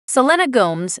Selena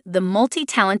Gomez, the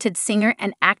multi-talented singer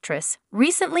and actress,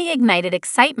 recently ignited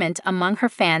excitement among her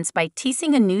fans by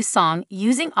teasing a new song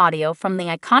using audio from the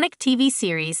iconic TV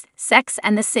series Sex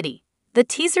and the City. The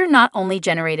teaser not only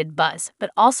generated buzz,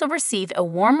 but also received a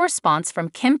warm response from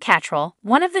Kim Cattrall,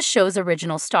 one of the show's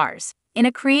original stars. In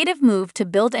a creative move to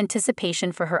build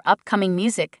anticipation for her upcoming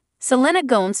music, Selena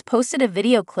Gomez posted a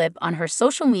video clip on her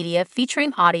social media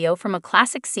featuring audio from a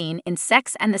classic scene in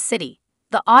Sex and the City.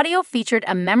 The audio featured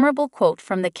a memorable quote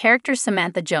from the character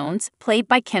Samantha Jones, played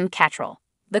by Kim Cattrall.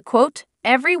 The quote,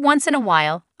 "Every once in a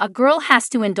while, a girl has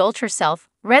to indulge herself,"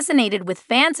 resonated with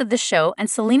fans of the show and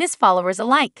Selena's followers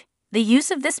alike. The use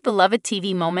of this beloved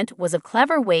TV moment was a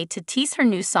clever way to tease her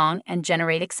new song and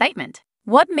generate excitement.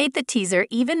 What made the teaser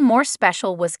even more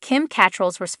special was Kim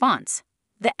Cattrall's response.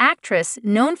 The actress,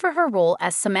 known for her role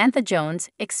as Samantha Jones,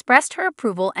 expressed her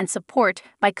approval and support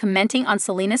by commenting on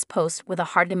Selena's post with a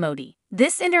heart emoji.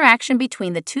 This interaction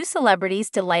between the two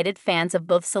celebrities delighted fans of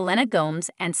both Selena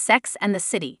Gomez and Sex and the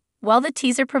City. While the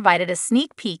teaser provided a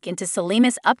sneak peek into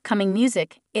Selena's upcoming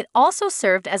music, it also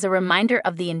served as a reminder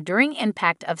of the enduring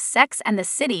impact of Sex and the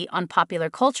City on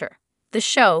popular culture. The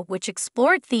show, which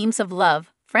explored themes of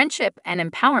love, friendship, and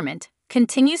empowerment,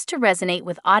 continues to resonate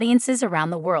with audiences around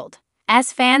the world.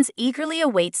 As fans eagerly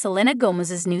await Selena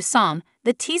Gomez's new song,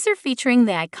 the teaser featuring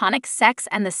the iconic Sex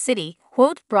and the City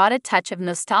quote brought a touch of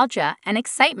nostalgia and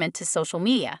excitement to social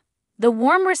media. The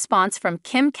warm response from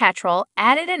Kim Cattrall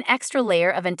added an extra layer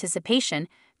of anticipation,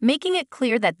 making it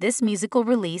clear that this musical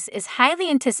release is highly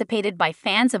anticipated by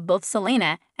fans of both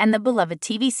Selena and the beloved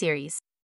TV series.